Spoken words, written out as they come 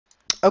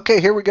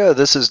Okay, here we go.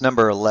 This is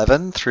number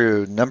 11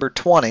 through number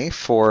 20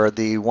 for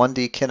the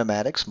 1D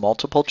Kinematics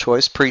multiple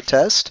choice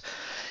pretest.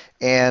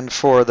 And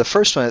for the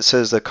first one, it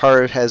says the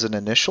car has an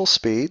initial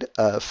speed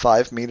of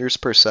 5 meters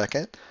per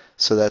second,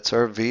 so that's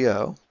our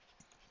VO,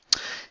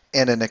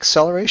 and an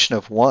acceleration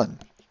of 1.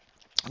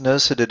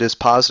 Notice that it is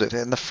positive.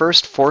 In the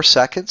first 4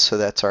 seconds, so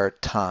that's our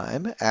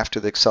time after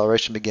the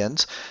acceleration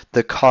begins,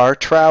 the car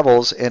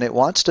travels and it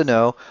wants to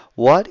know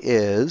what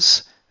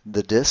is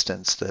the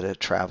distance that it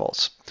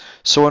travels.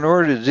 So in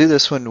order to do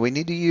this one, we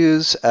need to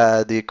use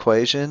the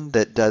equation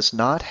that does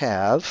not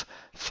have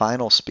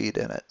final speed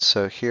in it.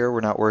 So here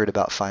we're not worried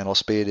about final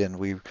speed, and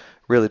we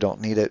really don't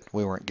need it.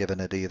 We weren't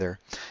given it either.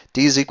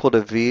 D is equal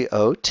to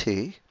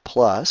VOT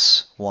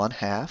plus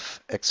 1/2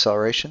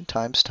 acceleration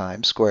times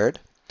time squared.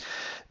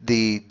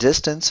 The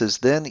distance is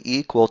then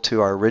equal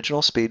to our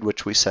original speed,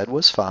 which we said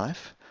was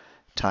 5,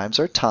 times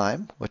our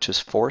time, which is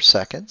 4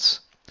 seconds,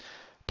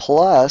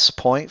 plus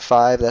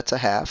 0.5, that's a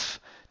half,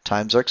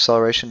 times our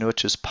acceleration,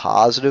 which is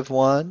positive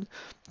 1,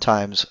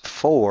 times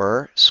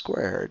 4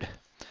 squared.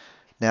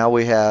 Now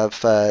we have,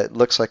 it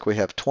looks like we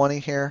have 20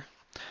 here,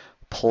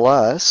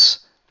 plus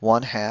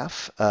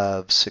 1/2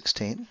 of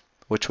 16,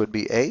 which would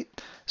be 8.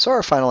 So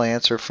our final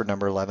answer for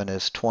number 11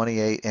 is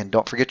 28, and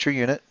don't forget your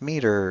unit,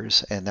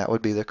 meters, and that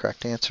would be the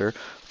correct answer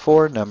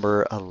for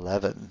number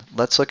 11.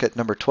 Let's look at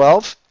number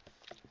 12.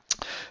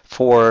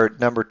 For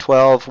number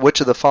 12,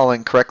 which of the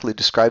following correctly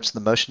describes the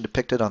motion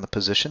depicted on the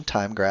position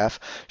time graph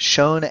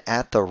shown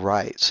at the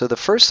right? So the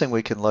first thing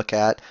we can look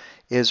at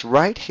is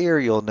right here.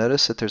 You'll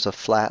notice that there's a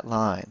flat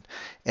line.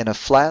 And a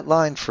flat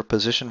line for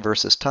position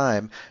versus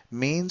time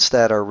means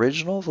that our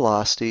original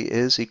velocity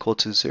is equal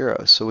to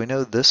 0. So we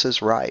know this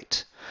is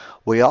right.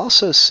 We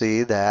also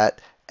see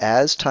that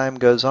as time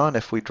goes on,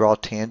 if we draw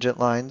tangent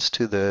lines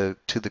to the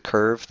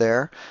curve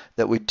there,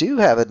 that we do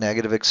have a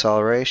negative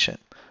acceleration.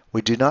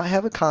 We do not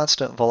have a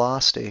constant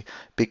velocity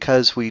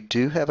because we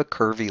do have a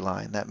curvy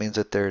line. That means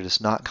that there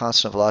is not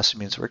constant velocity,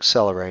 means we're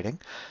accelerating.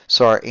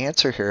 So our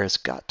answer here has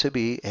got to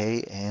be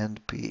A and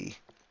B.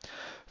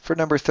 For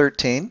number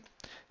 13,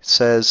 it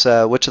says,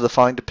 which of the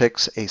following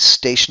depicts a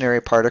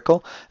stationary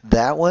particle?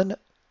 That one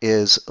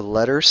is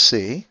letter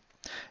C.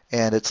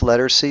 And it's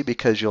letter C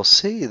because you'll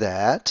see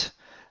that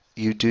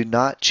you do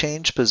not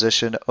change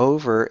position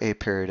over a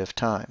period of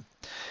time.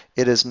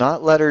 It is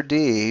not letter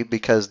D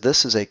because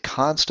this is a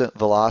constant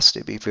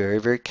velocity. Be very,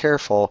 very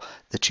careful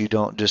that you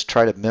don't just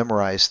try to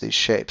memorize these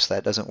shapes.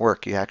 That doesn't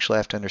work. You actually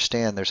have to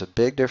understand there's a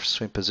big difference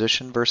between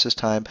position versus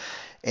time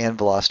and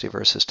velocity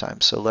versus time.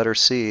 So letter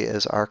C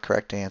is our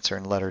correct answer,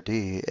 and letter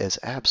D is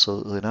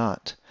absolutely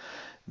not.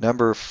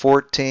 Number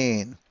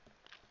 14.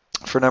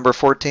 For number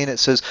 14, it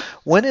says,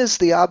 when is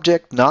the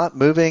object not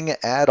moving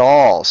at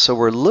all? So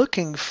we're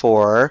looking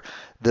for,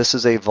 this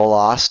is a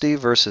velocity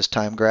versus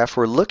time graph.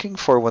 We're looking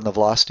for when the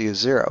velocity is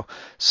 0.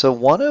 So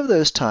one of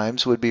those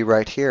times would be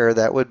right here.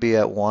 That would be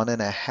at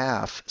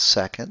 1.5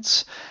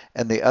 seconds.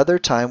 And the other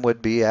time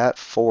would be at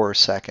 4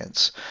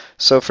 seconds.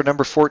 So for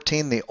number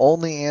 14, the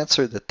only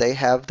answer that they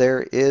have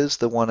there is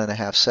the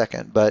 1.5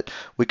 second. But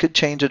we could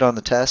change it on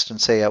the test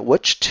and say at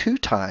which 2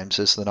 times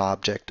is an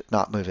object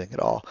not moving at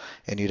all?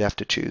 And you'd have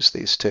to choose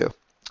these 2.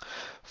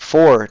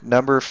 For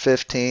number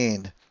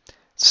 15,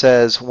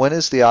 says, when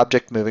is the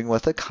object moving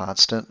with a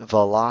constant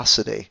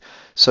velocity?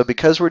 So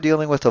because we're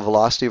dealing with a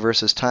velocity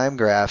versus time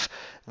graph,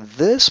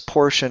 this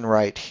portion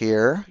right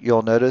here,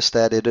 you'll notice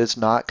that it is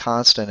not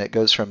constant. It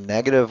goes from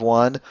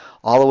 -1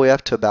 all the way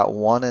up to about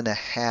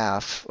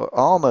 1.5,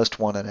 almost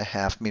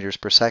 1.5 meters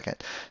per second.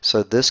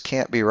 So this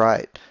can't be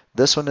right.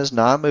 This one is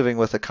not moving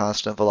with a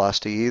constant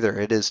velocity either.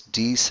 It is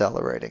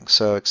decelerating.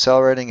 So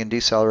accelerating and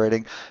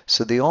decelerating.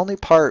 So the only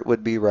part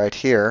would be right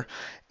here.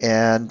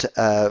 And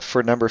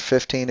for number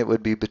 15, it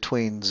would be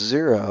between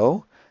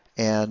 0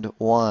 and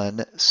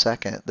 1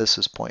 second. This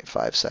is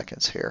 0.5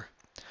 seconds here.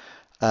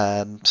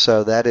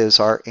 So that is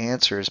our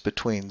answers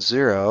between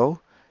 0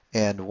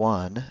 and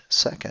 1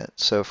 second.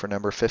 So for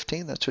number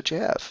 15, that's what you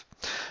have.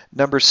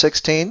 Number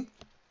 16,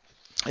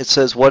 it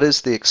says, what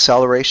is the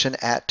acceleration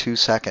at 2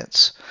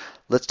 seconds?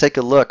 Let's take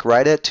a look.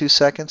 Right at 2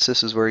 seconds,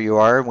 this is where you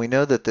are. And we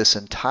know that this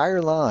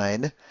entire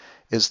line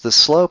is the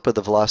slope of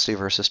the velocity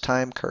versus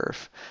time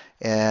curve.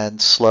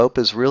 And slope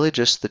is really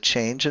just the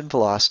change in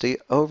velocity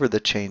over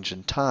the change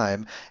in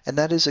time, and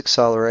that is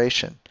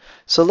acceleration.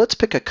 So let's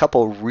pick a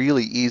couple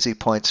really easy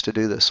points to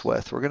do this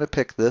with. We're going to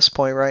pick this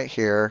point right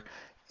here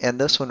and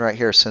this one right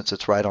here since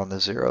it's right on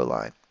the 0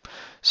 line.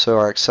 So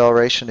our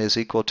acceleration is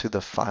equal to the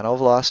final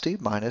velocity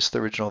minus the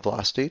original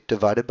velocity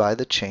divided by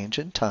the change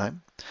in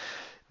time.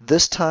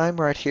 This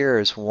time right here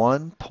is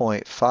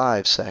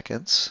 1.5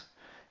 seconds,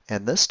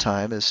 and this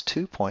time is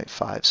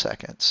 2.5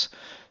 seconds.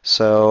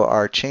 So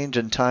our change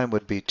in time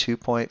would be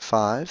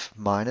 2.5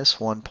 minus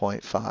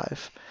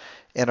 1.5.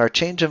 And our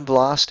change in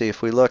velocity,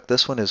 if we look,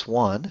 this one is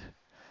 1.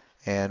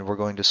 And we're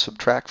going to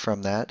subtract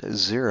from that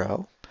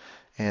 0.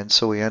 And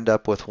so we end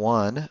up with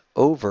 1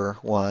 over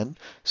 1.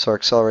 So our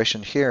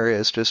acceleration here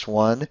is just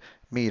 1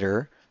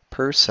 meter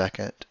per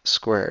second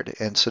squared.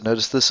 And so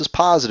notice this is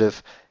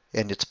positive,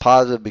 and it's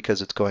positive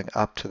because it's going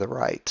up to the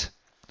right.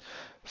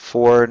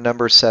 For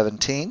number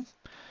 17,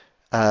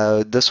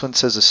 this one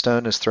says a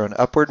stone is thrown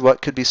upward.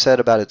 What could be said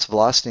about its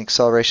velocity and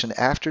acceleration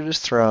after it is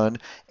thrown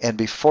and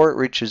before it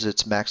reaches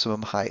its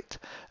maximum height?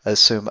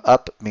 Assume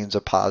up means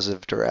a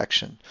positive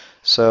direction.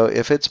 So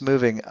if it's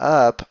moving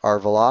up, our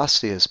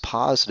velocity is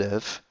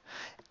positive,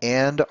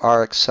 and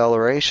our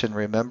acceleration,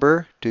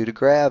 remember, due to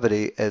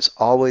gravity, is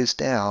always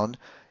down.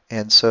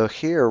 And so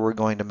here we're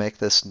going to make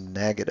this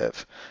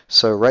negative.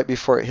 So right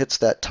before it hits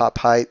that top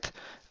height,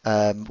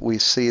 we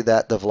see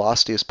that the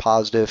velocity is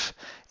positive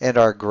and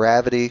our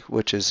gravity,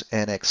 which is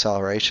an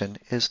acceleration,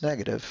 is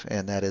negative.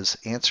 And that is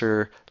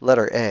answer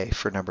letter A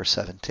for number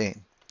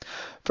 17.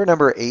 For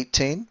number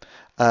 18,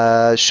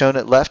 shown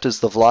at left is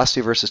the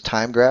velocity versus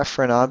time graph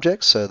for an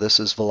object. So this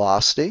is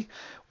velocity.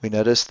 We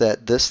notice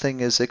that this thing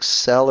is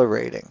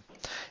accelerating.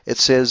 It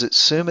says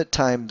assume at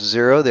time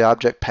 0 the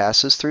object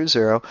passes through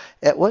 0.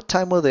 At what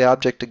time will the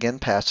object again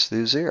pass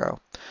through 0?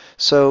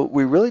 So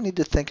we really need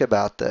to think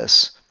about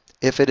this.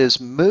 If it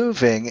is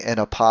moving in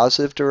a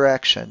positive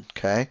direction,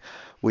 okay,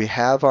 we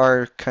have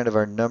our kind of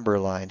our number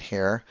line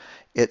here.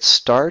 It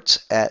starts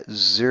at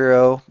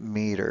 0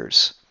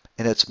 meters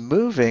and it's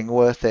moving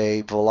with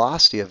a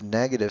velocity of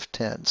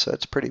 -10, so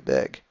it's pretty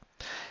big.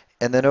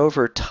 And then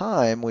over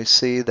time we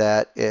see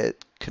that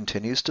it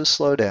continues to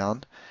slow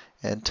down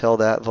until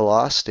that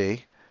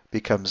velocity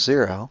becomes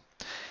 0.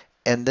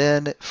 And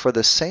then for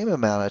the same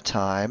amount of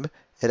time,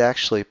 it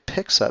actually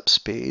picks up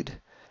speed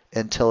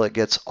until it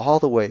gets all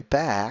the way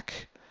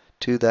back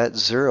to that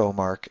 0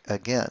 mark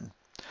again.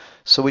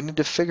 So we need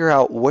to figure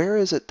out where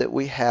is it that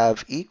we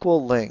have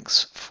equal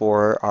lengths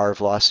for our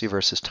velocity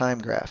versus time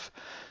graph.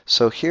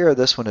 So here,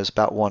 this one is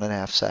about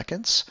 1.5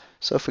 seconds.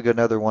 So if we go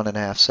another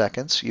 1.5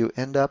 seconds, you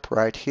end up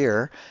right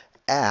here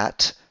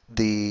at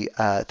the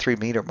 3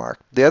 meter mark.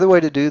 The other way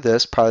to do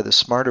this, probably the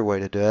smarter way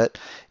to do it,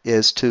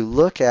 is to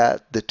look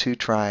at the two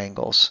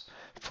triangles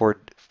for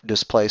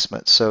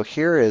displacement. So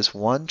here is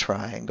one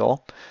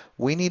triangle.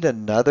 We need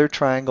another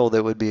triangle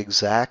that would be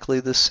exactly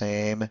the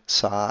same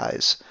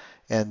size.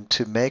 And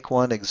to make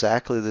one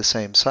exactly the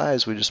same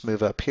size, we just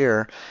move up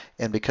here.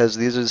 And because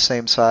these are the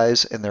same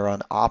size and they're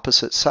on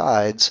opposite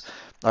sides,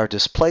 our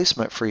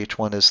displacement for each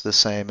one is the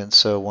same. And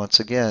so once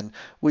again,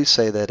 we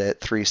say that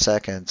at 3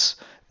 seconds,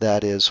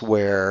 that is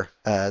where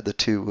the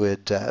two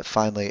would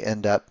finally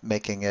end up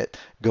making it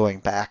going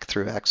back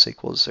through x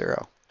equals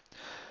 0.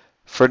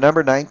 For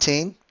number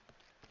 19,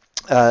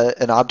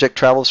 an object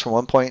travels from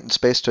one point in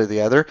space to the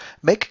other.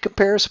 Make a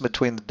comparison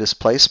between the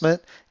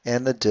displacement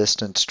and the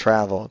distance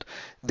traveled.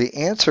 The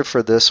answer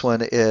for this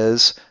one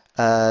is,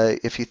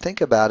 if you think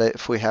about it,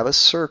 if we have a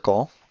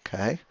circle,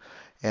 okay,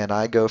 and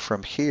I go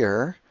from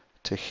here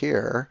to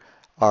here,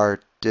 our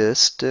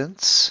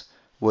distance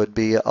would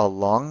be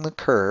along the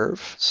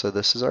curve. So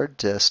this is our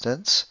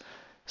distance.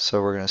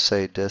 So we're going to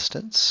say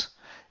distance.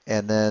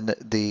 And then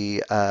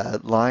the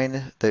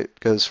line that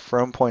goes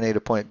from point A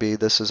to point B,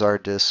 this is our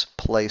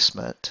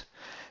displacement.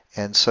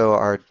 And so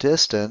our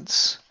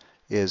distance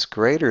is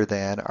greater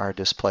than our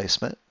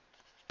displacement.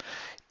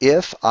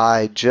 If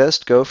I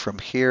just go from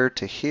here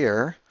to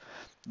here,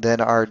 then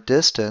our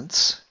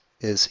distance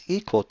is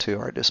equal to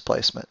our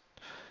displacement.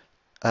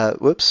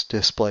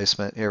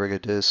 Displacement. Here we go,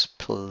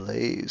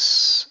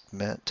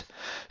 displacement.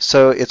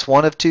 So it's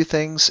one of two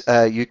things.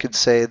 You could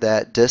say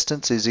that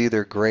distance is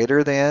either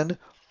greater than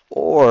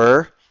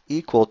or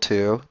equal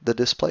to the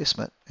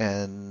displacement.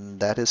 And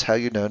that is how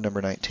you know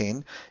number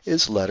 19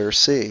 is letter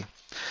C.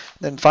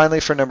 Then finally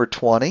for number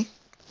 20,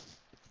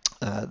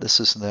 this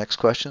is the next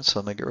question, so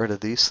let me get rid of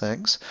these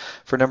things.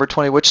 For number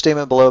 20, which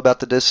statement below about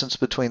the distance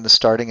between the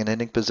starting and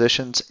ending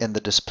positions and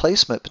the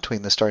displacement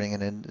between the starting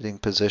and ending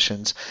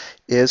positions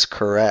is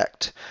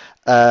correct?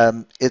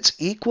 It's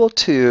equal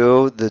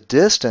to the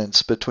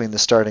distance between the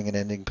starting and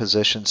ending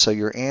positions, so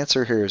your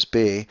answer here is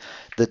B.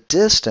 The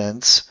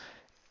distance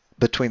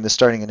between the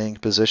starting and ending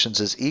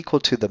positions is equal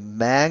to the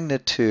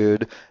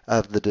magnitude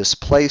of the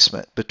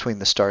displacement between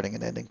the starting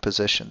and ending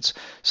positions.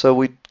 So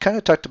we kind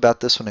of talked about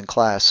this one in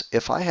class.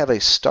 If I have a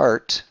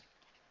start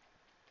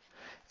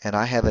and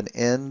I have an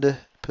end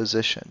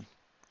position,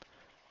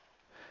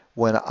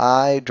 when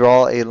I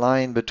draw a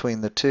line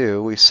between the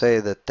two, we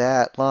say that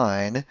that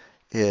line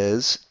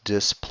is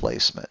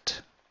displacement.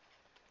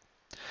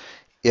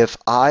 If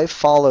I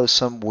follow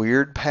some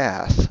weird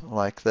path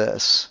like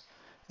this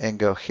and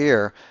go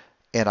here,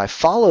 and I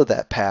follow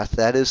that path,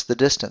 that is the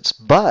distance.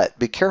 But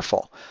be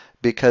careful,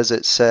 because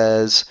it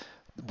says,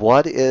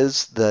 what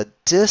is the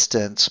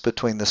distance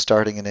between the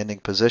starting and ending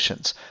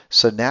positions?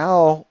 So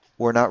now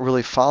we're not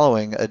really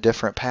following a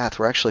different path.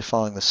 We're actually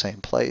following the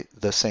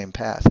same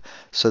path.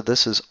 So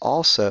this is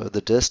also the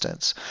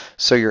distance.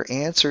 So your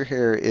answer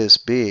here is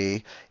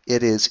B.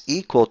 It is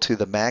equal to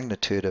the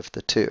magnitude of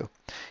the two.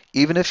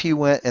 Even if you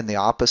went in the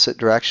opposite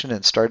direction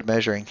and started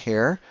measuring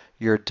here,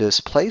 your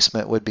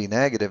displacement would be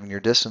negative and your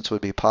distance would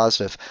be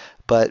positive.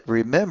 But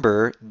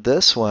remember,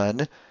 this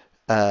one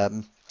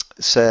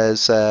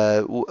says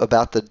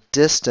about the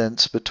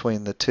distance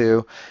between the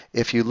two.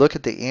 If you look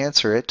at the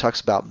answer, it talks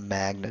about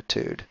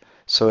magnitude.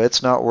 So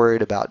it's not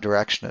worried about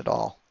direction at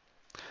all.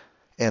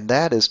 And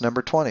that is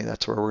number 20.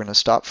 That's where we're going to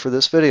stop for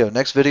this video.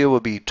 Next video will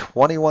be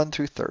 21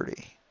 through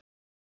 30.